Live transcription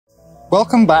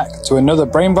Welcome back to another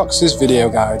Brainboxes video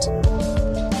guide.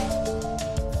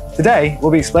 Today,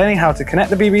 we'll be explaining how to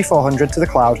connect the BB400 to the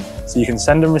cloud so you can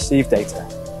send and receive data.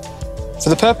 For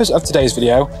the purpose of today's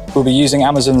video, we'll be using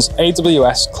Amazon's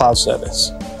AWS cloud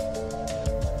service.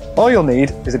 All you'll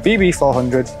need is a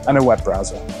BB400 and a web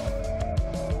browser.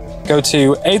 Go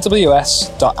to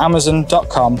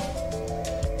aws.amazon.com,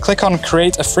 click on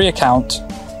Create a Free Account,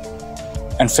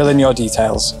 and fill in your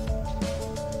details.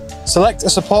 Select a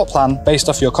support plan based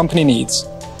off your company needs.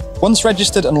 Once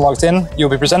registered and logged in, you'll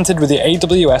be presented with the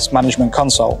AWS Management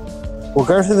Console. We'll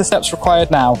go through the steps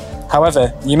required now.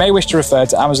 However, you may wish to refer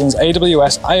to Amazon's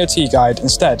AWS IoT guide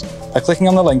instead by clicking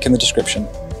on the link in the description.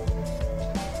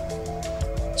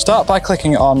 Start by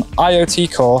clicking on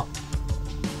IoT Core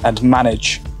and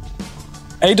Manage.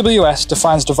 AWS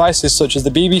defines devices such as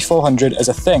the BB400 as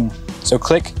a thing, so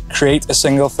click Create a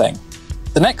Single Thing.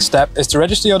 The next step is to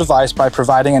register your device by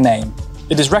providing a name.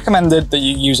 It is recommended that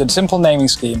you use a simple naming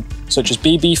scheme, such as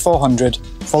BB400,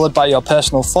 followed by your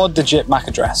personal 4-digit MAC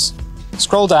address.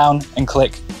 Scroll down and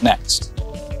click Next.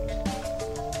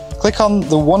 Click on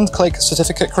the one-click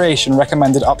certificate creation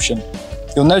recommended option.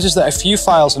 You'll notice that a few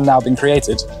files have now been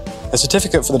created: a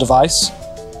certificate for the device,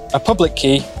 a public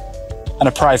key, and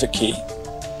a private key.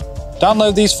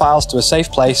 Download these files to a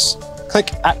safe place,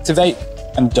 click Activate,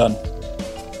 and Done.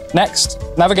 Next,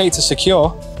 navigate to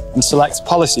Secure and select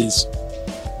Policies.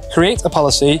 Create a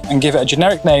policy and give it a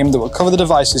generic name that will cover the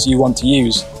devices you want to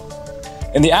use.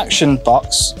 In the Action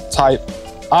box, type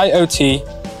IoT:**.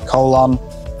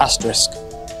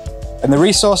 In the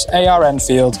Resource ARN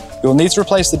field, you will need to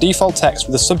replace the default text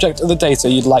with the subject of the data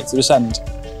you'd like to send,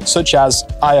 such as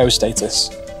IO status.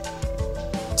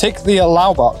 Tick the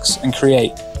Allow box and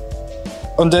create.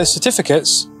 Under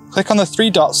Certificates, click on the 3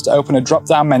 dots to open a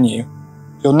drop-down menu.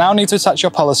 You'll now need to attach your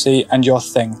policy and your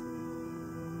thing.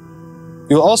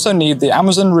 You'll also need the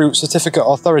Amazon Root Certificate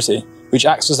Authority, which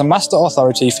acts as a master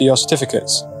authority for your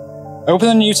certificates. Open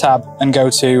a new tab and go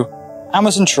to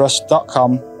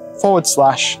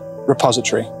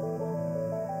amazontrust.com/repository.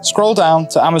 Scroll down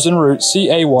to Amazon Root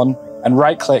CA1 and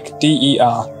right-click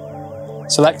DER.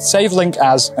 Select Save Link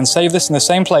As and save this in the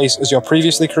same place as your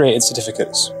previously created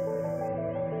certificates.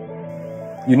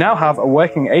 You now have a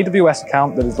working AWS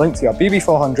account that is linked to your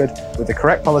BB400 with the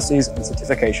correct policies and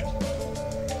certification.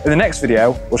 In the next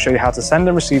video, we'll show you how to send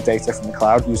and receive data from the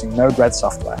cloud using Node-RED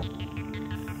software.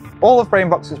 All of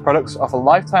Brainboxes products offer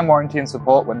lifetime warranty and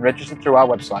support when registered through our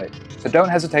website, so don't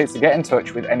hesitate to get in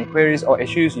touch with any queries or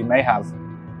issues you may have.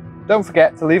 Don't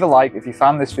forget to leave a like if you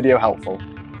found this video helpful,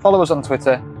 follow us on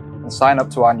Twitter, and sign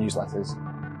up to our newsletters.